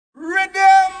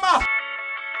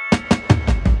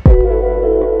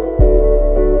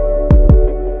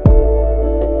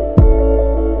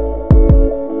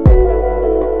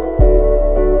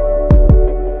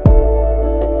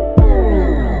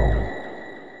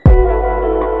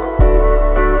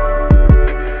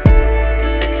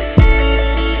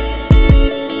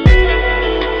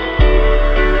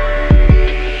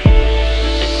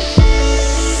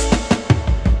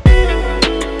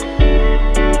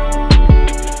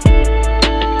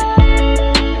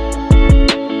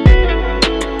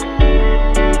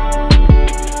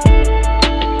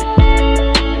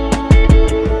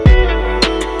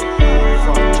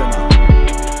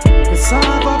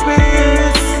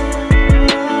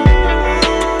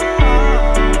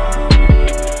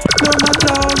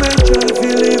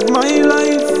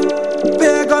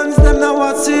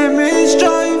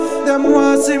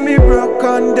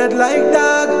and dead like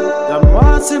dog. Them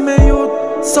want see me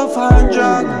youth suffer and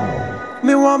drag.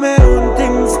 Me want my own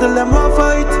things till them a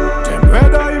fight. Them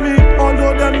red eye me,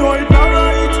 although them know it not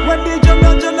right. When the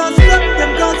general step,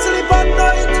 them can't sleep at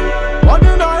night. One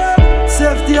in our head,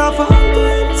 safety of all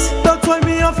times. That's why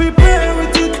me have to pray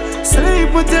with it,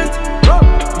 sleep with it,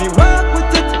 me work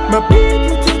with it, me beat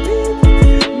with it.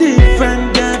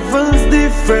 Different devils,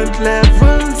 different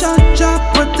levels. Jah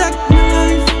protect my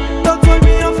life. That's why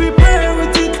me have to pray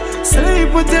with it,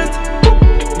 sleep with it,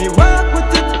 me work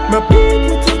with it, me beat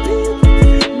with it.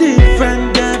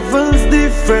 Different devils,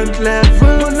 different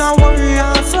levels. Now worry,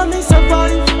 so me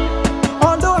survive.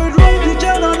 Although it rough, the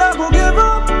channel never give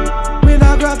up. We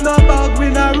not grab no bag, we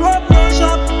not rob no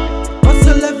shop.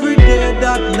 Hustle every day,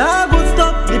 that never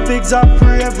stop. The pigs are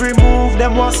free, every move,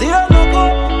 them want see you look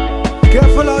up.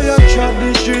 Careful how you tread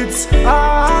the streets.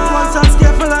 Once as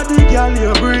careful how the girl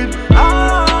you breed.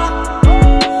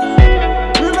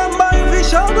 Remember if you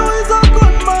shout, though is a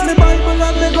good man. The Bible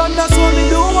and the gun, that's what me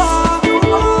do.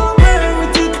 Pray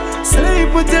with it,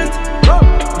 sleep with it,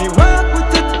 me work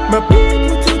with it, me beat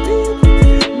with it.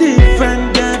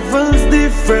 Different devils,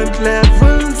 different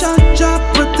levels. Jah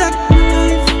protect my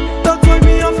life. That's why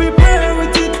me have to pray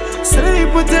with it,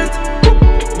 sleep with it,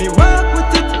 me work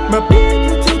with it, me beat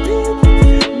with it.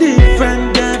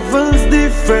 Different devils,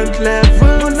 different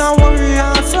levels. Now worry,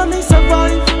 so me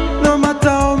survive. No matter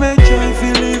how me try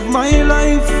to live my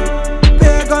life.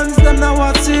 Pagans them now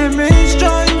want see me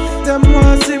strive. Them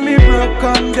want see me broke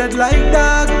and dead like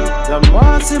dog. Them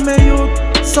want see me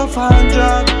youth suffer and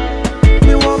drag.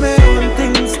 Me want my own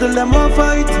things till them a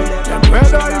fight. Them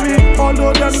red eye me,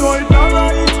 although them know it not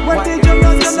right. When the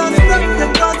general step,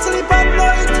 them can't sleep at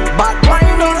night. But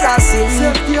mind is a sin.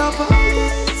 Safety of all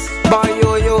times. Boy,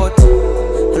 you youth,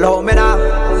 love me now,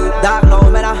 dark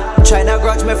love me now. Tryna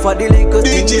grudge me for the little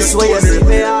things where you see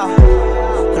me out.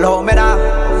 Love me now,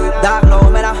 dark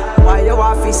love me now. Why you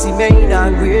want to see me in a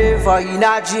grave or in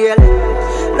a jail?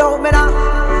 Love me now,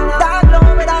 dark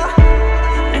love me now.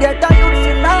 Get a youth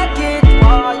to make it,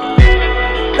 boy.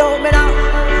 Love me now,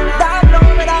 dark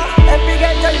love me now. Every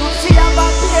get a youth see a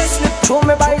bad place. Slip through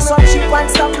me by some sheep and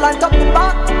stop plant up the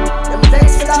back. Them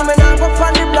face for that, me now go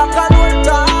from the block and hold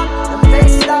talk. Them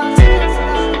face for that.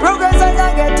 Progress as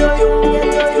I get to you.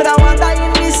 But I want die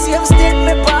in the same state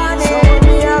me panic. So what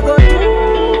me I go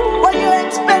do? What you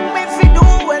expect me to do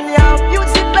when you have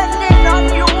youth depending on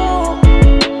you?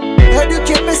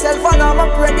 Educate myself and I'm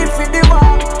up ready for the war.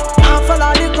 I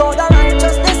follow the crowd and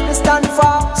righteousness me stand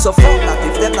for. So fuck that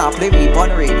if them not play me on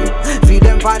radio. Feed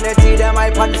them vanity, them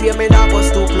hype and fear me not go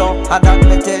stoop low. And that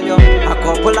me tell you, a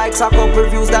couple likes, a couple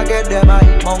views that get them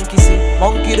hype. Monkey see,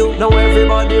 monkey do. Now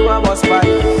everybody want us by.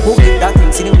 Who give that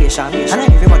insinuation? And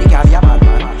everybody can be a bad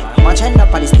man. Watch end up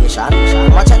at the station,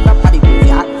 watch end up at the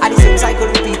graveyard. At the same cycle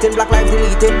repeating, black lives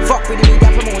deleted. Fuck with the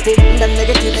media promoting, them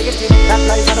negative. That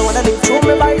life I don't wanna live. Throw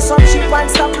me by some sheep and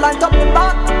stop plant up the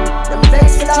back. Them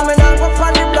face for that, me now go from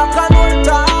the block and hold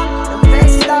talk. Them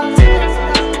face for that.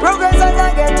 Progress as I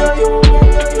get to you.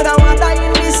 But I want die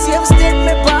in the same state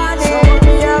me panic. So what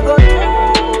me I go do?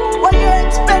 What you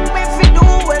expect me to do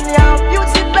when you have youth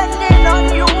depending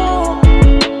on you?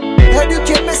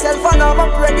 Educate myself and I'm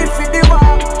up ready for the war.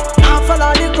 I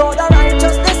follow the crowd and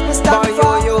righteousness me stand for.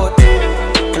 Boy, you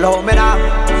youth, love me now,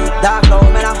 dark love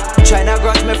me now. Tryna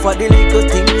grudge me for the little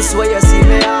things where you see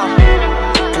me out.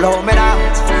 Love me now,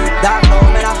 dark love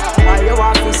me now. Why you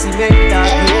want to see me in a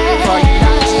grave or in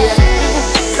a jail?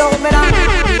 Love me now.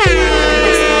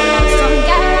 Some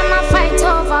girl I'ma fight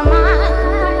over man.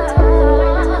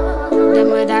 Them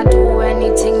would I do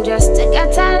anything just to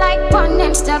get a like on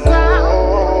Instagram.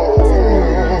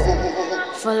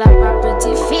 Full of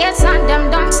property face and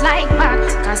them dunks like back.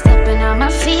 Cause stepping on my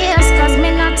face, cause me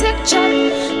not take chat.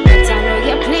 Better know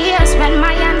your place when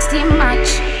my hands team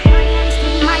match.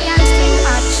 My hands team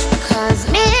match. Cause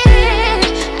me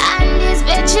and these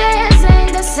bitches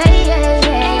ain't the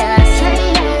same.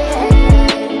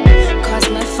 Cause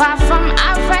me far from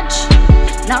average.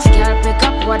 Enough girl pick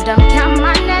up what them can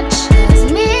manage. Cause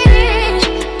me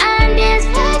and these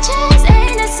bitches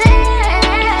ain't the same.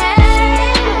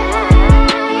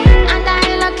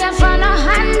 For no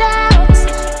handouts,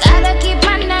 gotta keep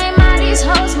my name on these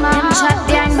hoes, man. Them chat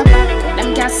behind my back,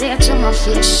 them can't say it to my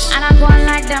face. And I go on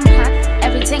like them hot,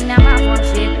 everything them I want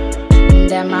fake.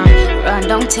 Them I run,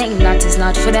 don't think that is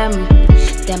not for them.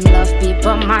 Them love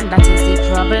people, man, that is the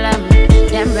problem.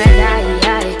 Them red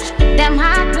eye, them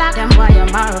hot black, them boy you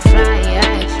marrow fly.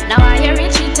 Now I hear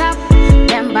it cheat up,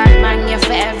 them bad man you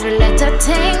for every little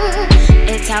thing.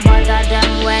 It's about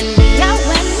them when we are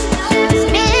win.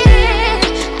 Cause me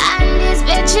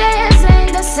bitches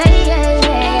ain't the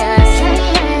same.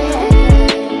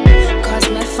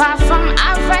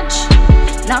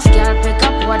 Enough girl pick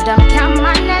up what them can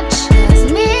manage.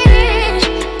 Cause me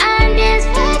and these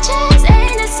bitches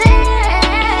ain't the same.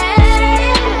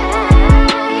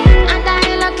 And I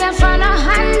ain't looking for no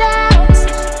handouts.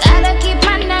 Gotta keep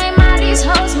my name on these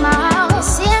hoes'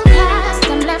 mouths. Same class,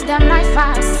 them live them life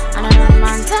fast. And I run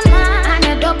man to man, and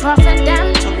they don't profit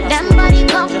them. Them body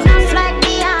come off like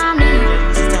the army.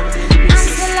 And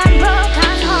still I'm broke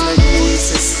and home.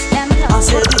 I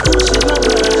said the Kush in my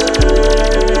brain.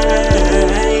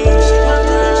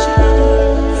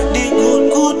 The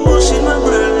good push in my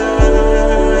brain.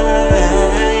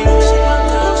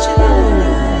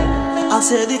 I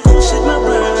said the Kush in my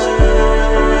brain.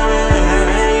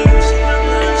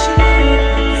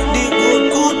 The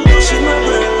good push in my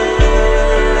brain.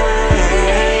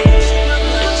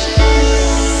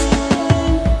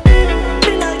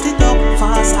 Me light it up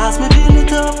fast as me build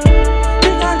it up. The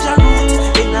ganja root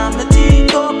in my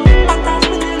teacup. But as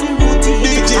me daily routine,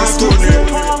 I do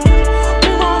step up.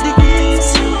 Me want the greens.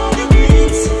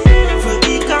 For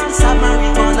the cancer,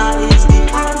 marijuana is the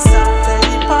answer. Tell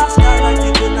the pastor write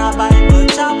it in a Bible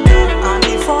chapter. And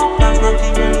the forecast not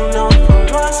even enough for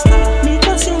Rasta. Me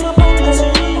consume a bubble.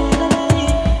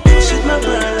 Push it my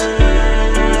brain.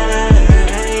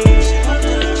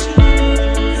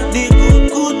 The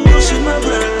good push in my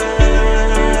brain.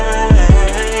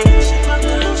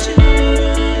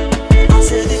 I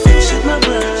said the push in my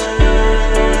brain.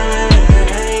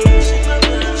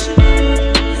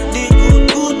 The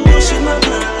good push in my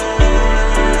brain.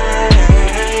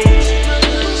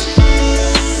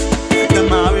 The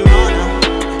marijuana,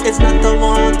 it's not the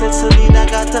wanted, so need I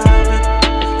gotta have it.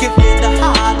 Give me the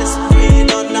hardest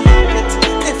weed on the market.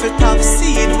 If it have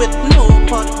seed with no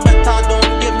pot, better don't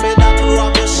give me that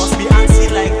rubbish. Must be antsy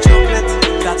like chocolate.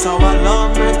 That's how I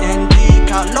love my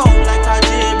indica. Love like a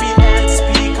JBL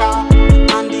speaker.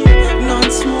 And the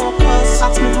non-smokers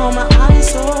ask me how my eyes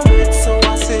so red, so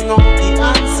I sing out the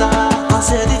answer. I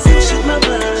said the Kush in my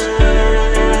brain.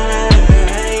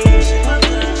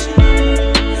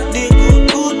 The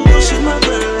good push in my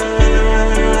brain.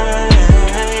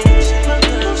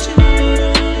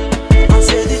 I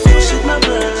said the Kush in my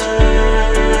brain.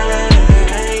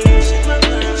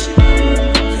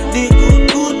 The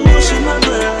good push in my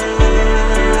brain.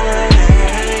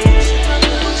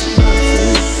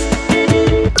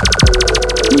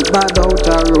 We bad out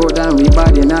the road and we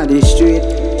bad in the street.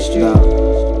 Yeah.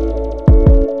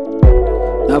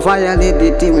 Now violate the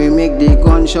thing, we make the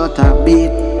gunshot a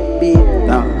beat.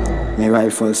 Yeah. Me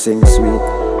rifle sing sweet.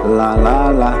 La la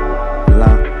la,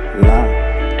 la la,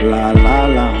 la la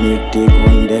la. Make the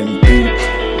gun them beat.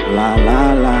 La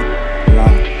la la, la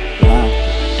la,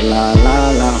 la la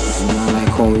la. Nah,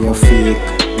 like how you fake.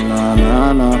 Nah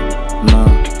nah nah, nah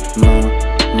nah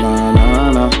nah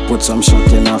nah nah. Put some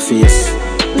shot in her face.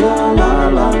 La la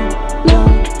la, la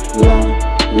la,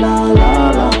 la la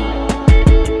la.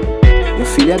 You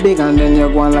feel you big and then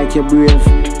you're going like you're brave.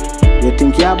 You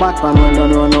think you're Batman when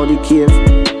you run out the cave.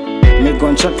 Me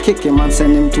gunshot kick him and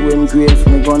send him to him grave.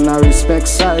 Me gonna respect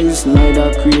size,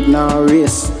 neither creed nor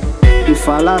race. The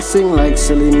fella sing like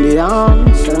Celine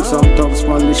Dion. Send some thugs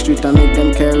on the street and make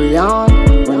them carry on.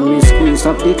 When we squeeze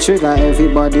up the trigger,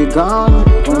 everybody gone.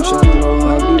 Gunshot long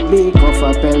like the beak of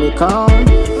a pelican.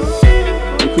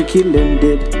 If we kill them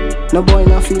dead, no boy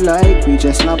not feel like we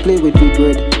just not play with the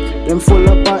bread. Them full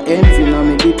up of envy, now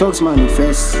make the thugs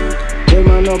manifest. Them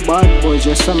are no bad boys,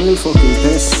 just some little fucking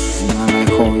pests. Nah, like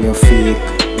how you fake.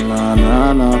 Nah,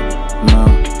 nah, nah, nah,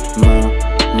 nah,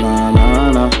 nah,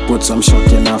 nah, nah. Put some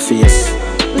shot in her face.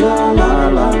 La, la,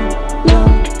 la, la,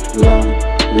 la,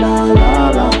 la, la,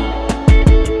 la.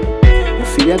 You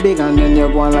feel you're big and then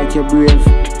you're going like you're brave.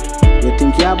 You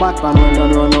think you're Batman when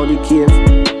you run out the cave.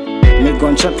 Me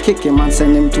gunshot kick him and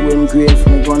send him to him grave.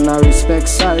 Me gonna respect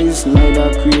size,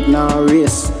 neither creed nor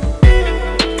race.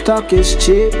 Talk is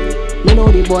cheap, me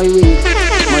know the boy weak.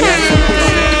 My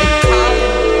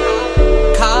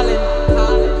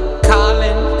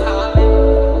Calling.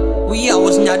 We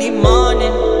always know the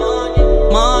morning.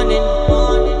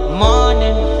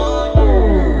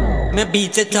 Me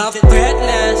beat it up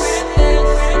breathless.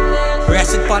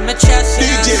 Rest it on my chest,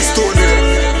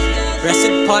 rest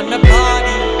it on my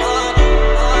body.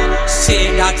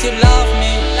 Say that you love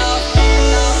me.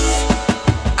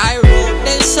 I wrote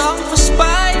this song for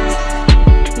spite.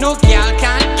 No girl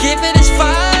can give it this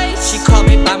fight. She called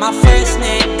me by my first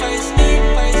name.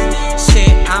 Say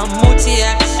I'm Mouttxt.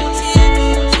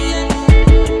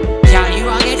 Yeah, you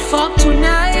all get fucked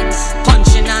tonight.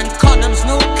 Punching and condoms,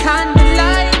 no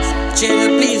candlelight. Jada,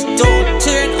 please don't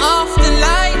turn off the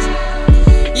light.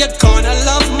 You're gonna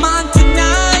love man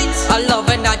tonight. A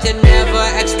loving that you never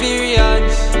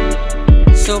experienced.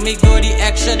 So me go the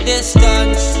extra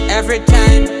distance. Every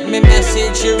time me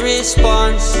message you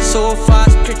response. So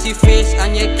fast, pretty face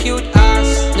and your cute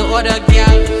ass. No other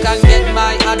girl can get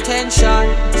my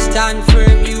attention. Stand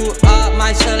firm, you are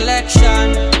my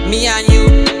selection. Me and you,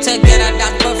 together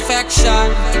that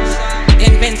perfection.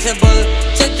 Invincible,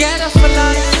 together for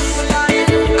life.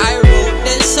 I wrote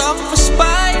this song for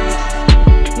spite.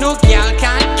 No girl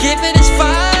can give it this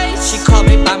fight. She called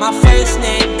me by my first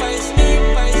name.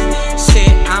 Say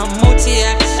I'm Mouttxt.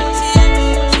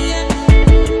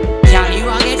 Girl, you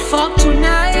wanna get fucked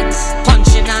tonight.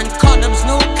 Punching on condoms,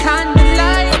 no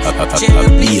candlelight.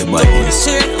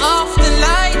 Turn off the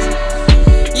light.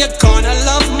 You're gonna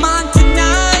love man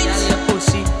tonight. Girl, your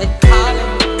pussy is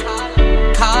calling,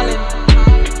 calling,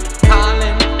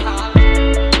 calling.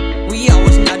 We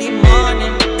always know the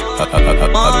morning.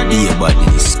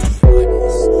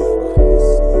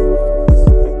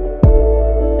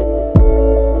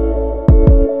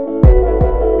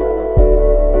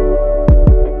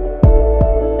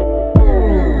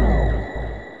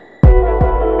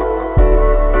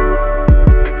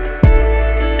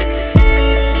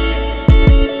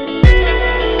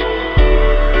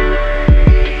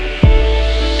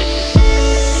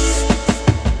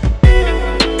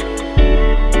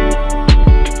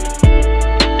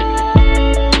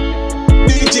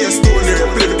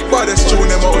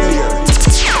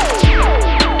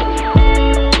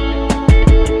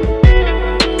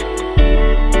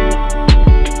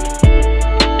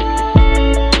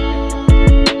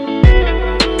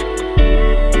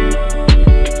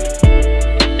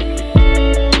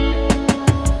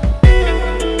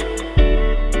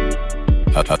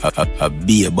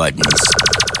 Be a badness.